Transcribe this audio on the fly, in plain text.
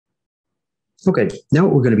Okay, now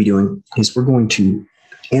what we're going to be doing is we're going to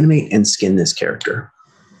animate and skin this character.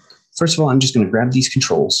 First of all, I'm just going to grab these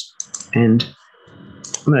controls, and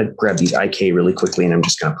I'm going to grab these IK really quickly, and I'm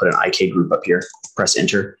just going to put an IK group up here, press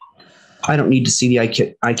enter. I don't need to see the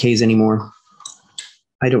IKs anymore.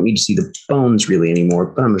 I don't need to see the bones really anymore,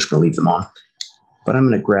 but I'm just going to leave them on. But I'm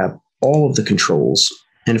going to grab all of the controls,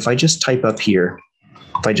 and if I just type up here,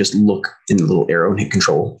 if I just look in the little arrow and hit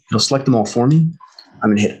control, it'll select them all for me.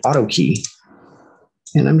 I'm going to hit auto key,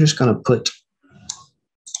 and I'm just going to put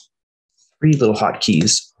 3 little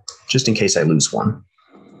hotkeys just in case I lose one.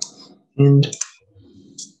 And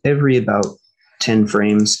every about 10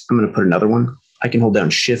 frames, I'm going to put another one. I can hold down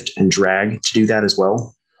shift and drag to do that as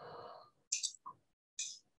well.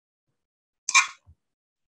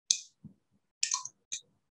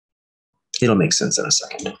 It'll make sense in a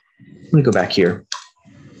second. I'm going to go back here,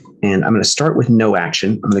 and I'm going to start with no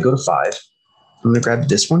action. I'm going to go to 5. I'm going to grab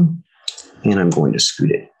this one, and I'm going to scoot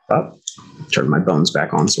it up, turn my bones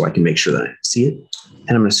back on so I can make sure that I see it.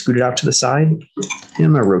 And I'm going to scoot it out to the side, and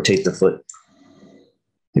I'm going to rotate the foot,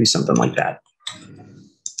 maybe something like that.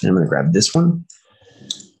 And I'm going to grab this one,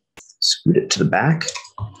 scoot it to the back,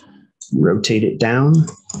 rotate it down,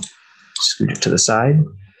 scoot it to the side.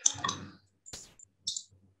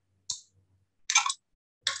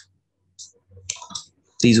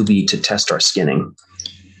 These will be to test our skinning.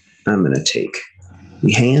 I'm going to take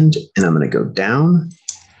the hand, and I'm going to go down.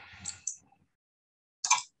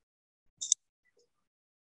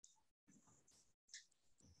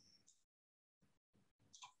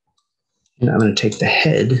 And I'm going to take the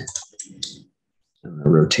head, I'm going to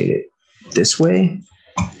rotate it this way.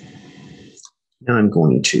 Now I'm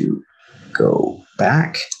going to go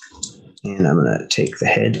back, and I'm going to take the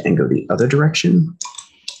head and go the other direction.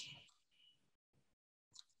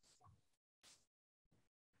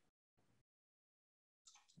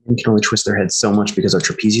 We can only twist their heads so much because our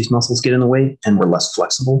trapezius muscles get in the way and we're less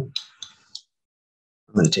flexible.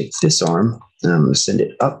 I'm going to take this arm, and I'm going to send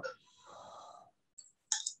it up.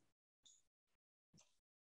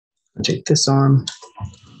 I'm going to take this arm,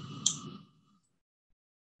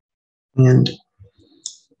 and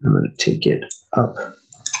I'm going to take it up.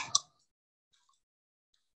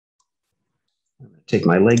 I'm going to take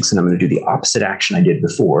my legs, and I'm going to do the opposite action I did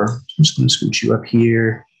before. I'm just going to scooch you up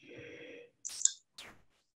here,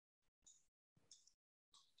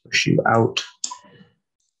 push you out,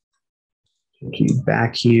 take you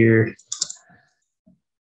back here.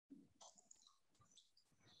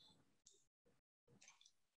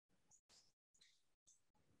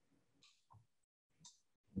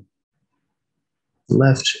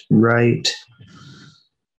 Left, right.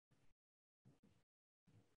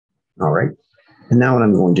 All right. And now what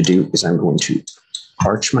I'm going to do is I'm going to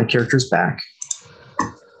arch my character's back.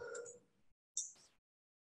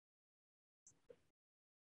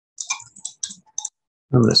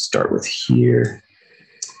 I'm going to start with here.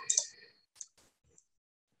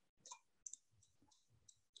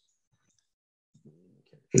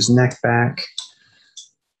 His neck back.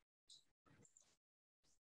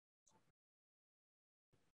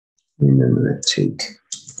 And then I'm going to take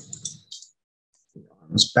the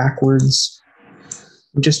arms backwards.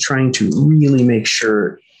 I'm just trying to really make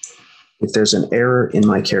sure if there's an error in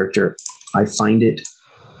my character, I find it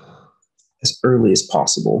as early as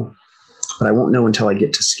possible, but I won't know until I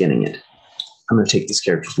get to skinning it. I'm going to take this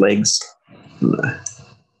character's legs, I'm going to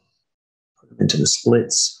put them into the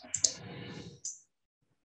splits.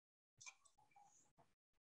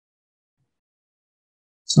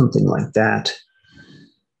 Something like that.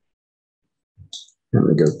 I'm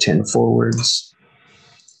going to go 10 forwards.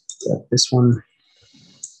 Grab this one,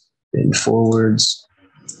 bend forwards.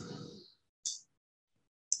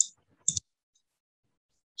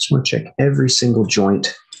 Just want to check every single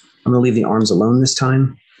joint. I'm going to leave the arms alone this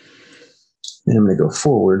time. Then I'm going to go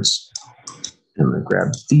forwards. I'm going to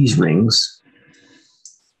grab these rings,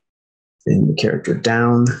 bend the character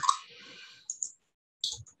down.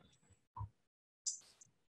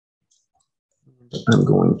 I'm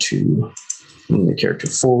going to lean the character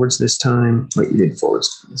forwards this time. Wait, we did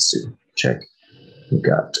forwards. Let's see. Check. We've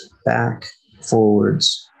got back,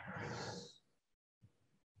 forwards.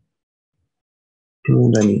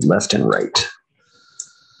 And I need left and right.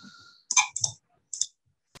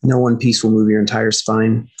 No one piece will move your entire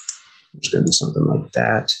spine. I'm just going to do something like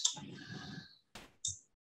that.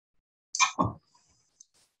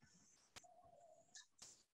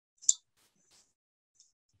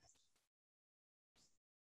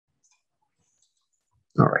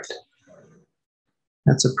 All right.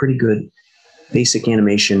 That's a pretty good basic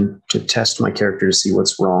animation to test my character to see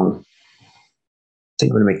what's wrong. I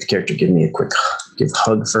think I'm going to make the character give me a quick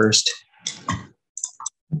hug first.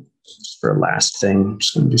 for a last thing. I'm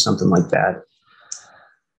just going to do something like that.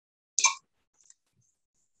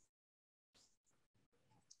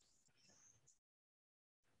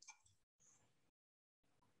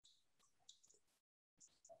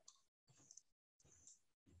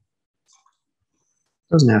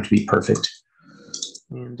 Doesn't have to be perfect.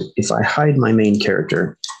 And if I hide my main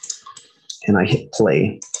character and I hit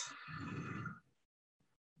play,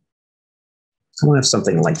 I want to have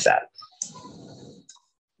something like that.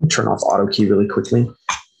 I'll turn off auto key really quickly.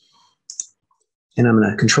 And I'm going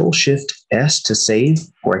to Control-Shift-S to save,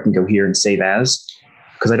 or I can go here and save as.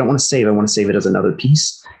 Because I don't want to save, I want to save it as another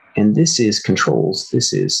piece. And this is controls.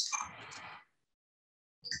 This is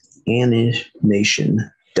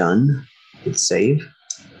animation done. Hit save.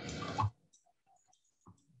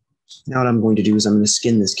 Now what I'm going to do is I'm going to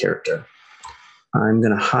skin this character. I'm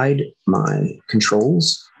going to hide my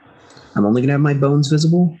controls. I'm only going to have my bones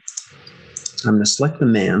visible. I'm going to select the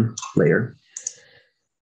man layer,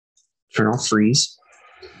 turn off freeze,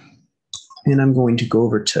 and I'm going to go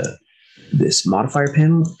over to this modifier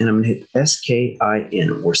panel, and I'm going to hit SKIN,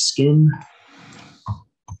 or skin.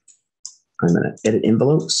 I'm going to edit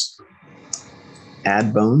envelopes,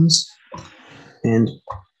 add bones, and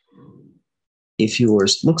if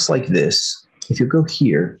yours looks like this, if you go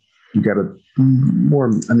here, you grab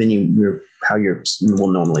a menu how yours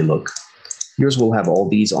will normally look. Yours will have all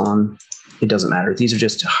these on. It doesn't matter. These are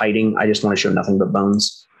just hiding. I just want to show nothing but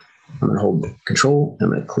bones. I'm going to hold Control. I'm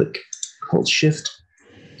going to click, hold Shift,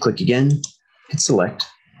 click again, hit select.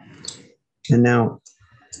 And now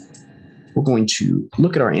we're going to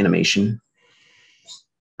look at our animation.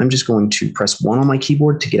 I'm just going to press 1 on my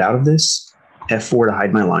keyboard to get out of this, F4 to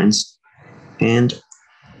hide my lines, and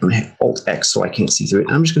I'm going to hit Alt-X so I can't see through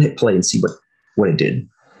it. I'm just going to hit play and see what it did.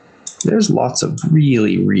 There's lots of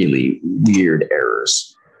really, really weird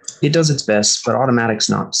errors. It does its best, but automatic's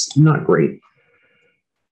not great.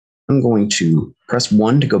 I'm going to press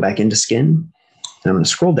 1 to go back into skin, and I'm going to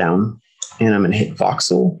scroll down, and I'm going to hit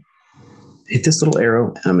voxel, hit this little arrow,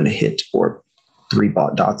 and I'm going to hit, or 3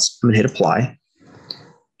 dots, I'm going to hit apply,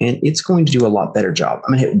 and it's going to do a lot better job.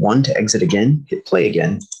 I'm going to hit 1 to exit again, hit play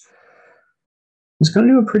again. It's going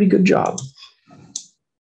to do a pretty good job.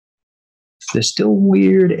 There's still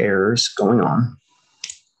weird errors going on,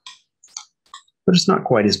 but it's not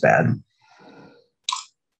quite as bad.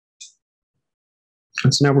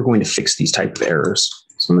 And so now we're going to fix these type of errors.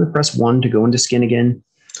 So I'm going to press 1 to go into skin again.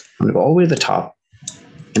 I'm going to go all the way to the top,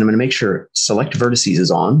 and I'm going to make sure select vertices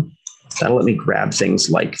is on. That'll let me grab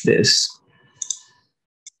things like this.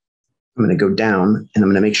 I'm going to go down, and I'm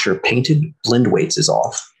going to make sure painted blend weights is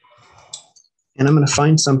off. And I'm going to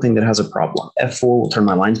find something that has a problem. F4 will turn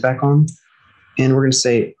my lines back on. And we're going to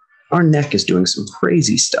say our neck is doing some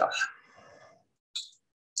crazy stuff.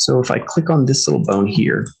 So if I click on this little bone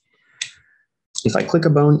here, if I click a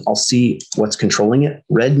bone, I'll see what's controlling it.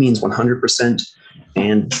 Red means 100%,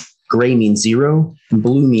 and gray means 0, and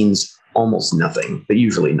blue means almost nothing, but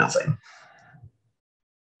usually nothing.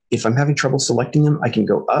 If I'm having trouble selecting them, I can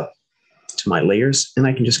go up to my layers, and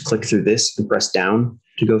I can just click through this and press down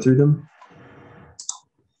to go through them.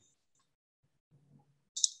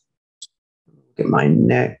 Look at my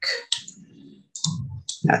neck.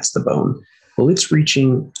 That's the bone. Well, it's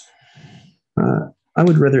reaching. I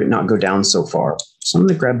would rather it not go down so far. So I'm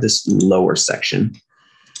going to grab this lower section.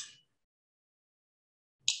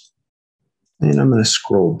 And I'm going to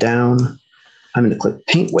scroll down. I'm going to click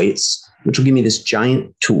paint weights, which will give me this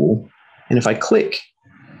giant tool. And if I click,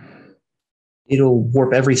 it'll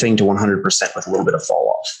warp everything to 100% with a little bit of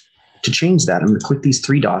fall off. To change that, I'm going to click these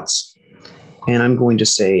 3 dots, and I'm going to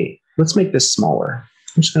say, let's make this smaller.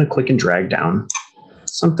 I'm just going to click and drag down,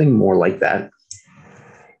 something more like that.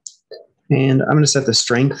 And I'm going to set the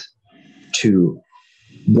strength to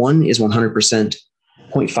 1 is 100%,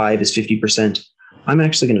 0.5 is 50%. I'm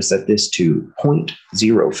actually going to set this to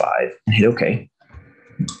 0.05 and hit OK.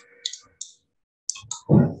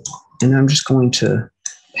 And I'm just going to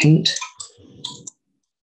paint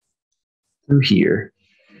through here.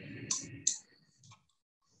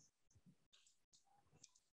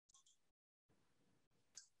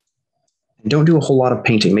 And don't do a whole lot of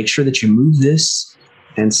painting. Make sure that you move this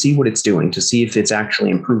and see what it's doing to see if it's actually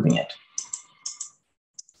improving it.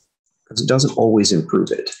 Because it doesn't always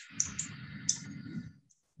improve it.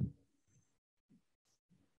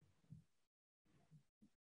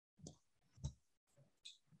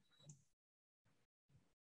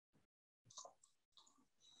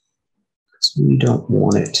 So we don't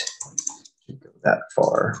want it to go that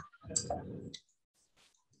far.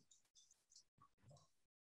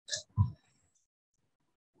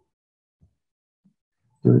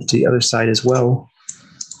 Do it to the other side as well.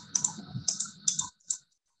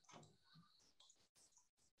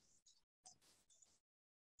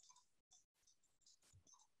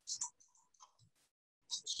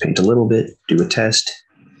 paint a little bit, do a test.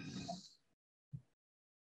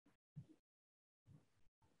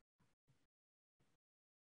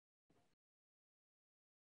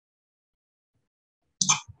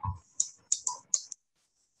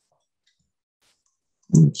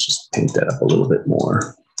 Let's just paint that up a little bit more,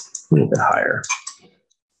 a little bit higher.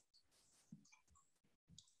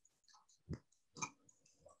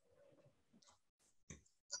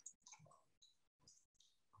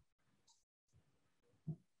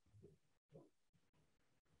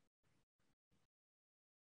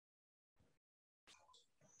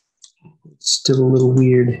 It's still a little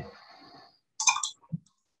weird.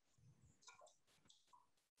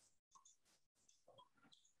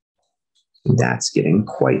 That's getting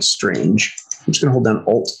quite strange. I'm just going to hold down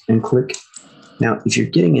Alt and click. Now, if you're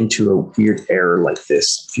getting into a weird error like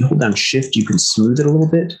this, if you hold down Shift, you can smooth it a little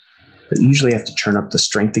bit, but you usually have to turn up the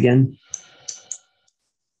strength again,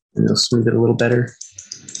 and it'll smooth it a little better.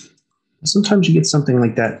 Sometimes you get something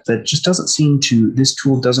like that that just doesn't seem to, this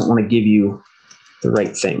tool doesn't want to give you the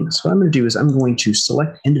right thing. So what I'm going to do is I'm going to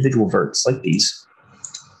select individual verts like these,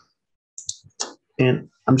 and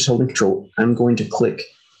I'm just holding Control. I'm going to click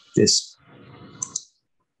this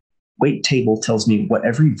weight table tells me what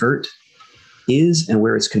every vert is and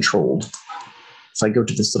where it's controlled. If I go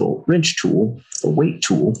to this little wrench tool, the weight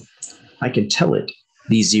tool, I can tell it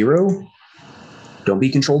the 0, don't be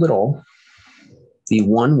controlled at all, the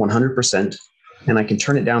 1, 100%, and I can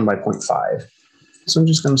turn it down by 0.5. So I'm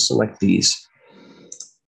just going to select these.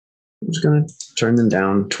 I'm just going to turn them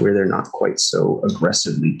down to where they're not quite so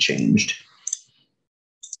aggressively changed.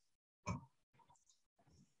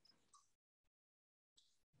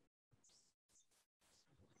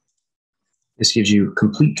 This gives you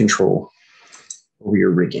complete control over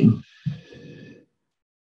your rigging.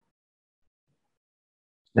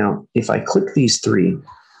 Now, if I click these 3,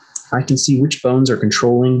 I can see which bones are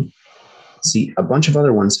controlling. See, a bunch of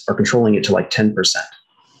other ones are controlling it to like 10%.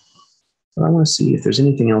 But I want to see if there's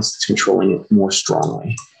anything else that's controlling it more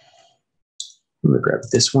strongly. I'm going to grab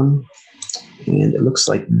this one, and it looks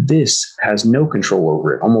like this has no control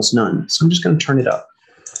over it, almost none. So I'm just going to turn it up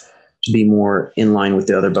to be more in line with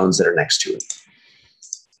the other bones that are next to it.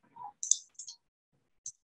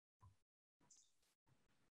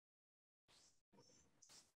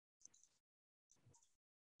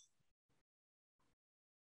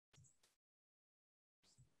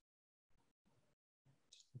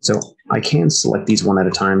 So I can select these one at a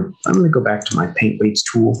time. I'm going to go back to my paint weights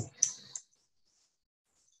tool.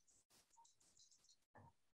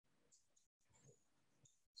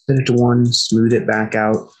 Set it to 1, smooth it back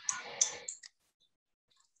out.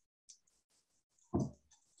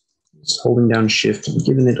 Just holding down Shift and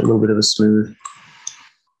giving it a little bit of a smooth.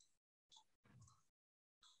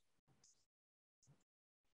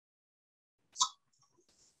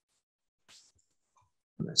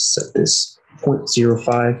 I'm going to set this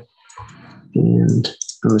 0.05, and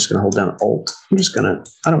I'm just going to hold down Alt.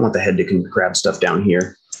 I don't want the head to grab stuff down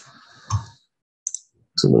here.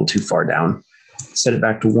 It's a little too far down. Set it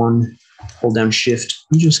back to 1, hold down Shift,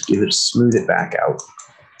 and just smooth it back out.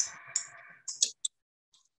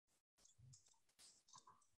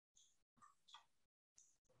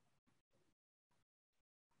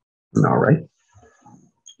 All right.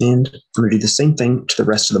 And I'm going to do the same thing to the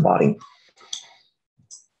rest of the body.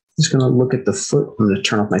 I'm just going to look at the foot. I'm going to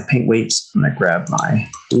turn off my paint weights. I'm going to grab my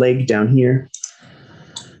leg down here.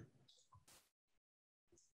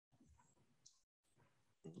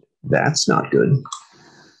 That's not good.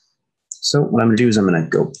 So what I'm going to do is I'm going to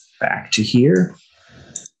go back to here.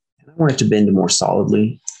 I want it to bend more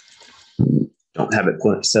solidly. Don't have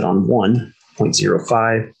it set on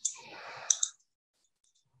 1.05.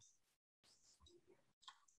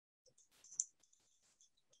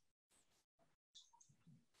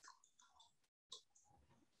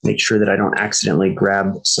 Make sure that I don't accidentally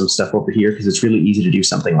grab some stuff over here, because it's really easy to do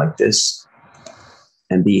something like this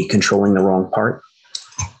and be controlling the wrong part.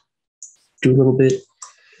 Do a little bit,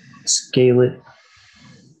 scale it.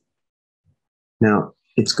 Now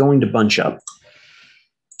it's going to bunch up,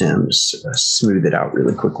 and just smooth it out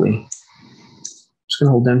really quickly. Just going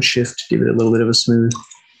to hold down Shift, give it a little bit of a smooth.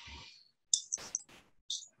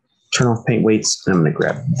 Turn off paint weights, and I'm going to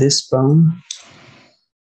grab this bone,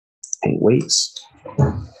 paint weights,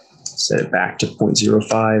 set it back to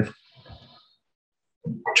 0.05,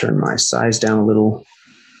 turn my size down a little.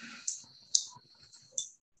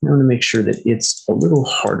 I want to make sure that it's a little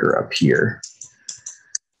harder up here.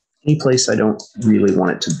 Any place I don't really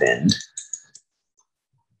want it to bend.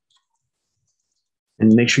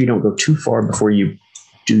 And make sure you don't go too far before you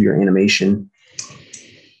do your animation,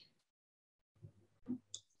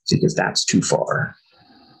 because that's too far.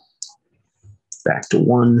 back to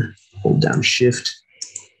 1, hold down shift,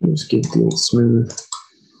 and just give it a little smooth.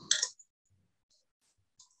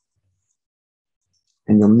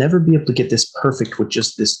 And you'll never be able to get this perfect with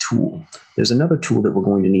just this tool. There's another tool that we're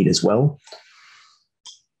going to need as well.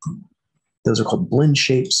 Those are called blend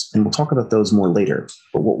shapes, and we'll talk about those more later.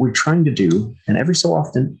 But what we're trying to do, and every so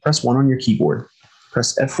often, press 1 on your keyboard,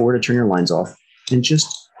 press F4 to turn your lines off, and just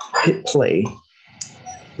hit play,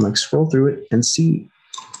 like scroll through it and see,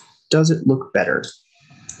 does it look better?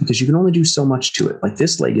 Because you can only do so much to it. Like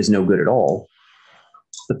this leg is no good at all,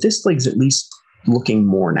 but this leg's at least looking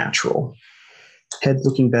more natural. Head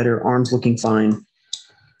looking better, arms looking fine.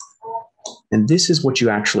 And this is what you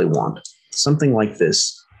actually want. Something like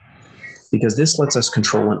this, because this lets us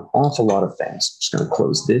control an awful lot of things. Just going to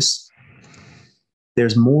close this.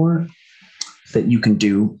 There's more that you can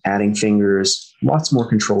do, adding fingers, lots more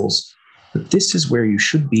controls. But this is where you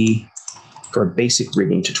should be for a basic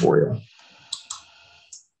rigging tutorial.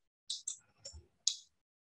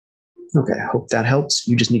 Okay, I hope that helps.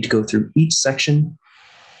 You just need to go through each section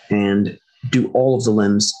and do all of the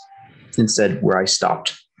limbs instead where I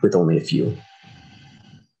stopped with only a few.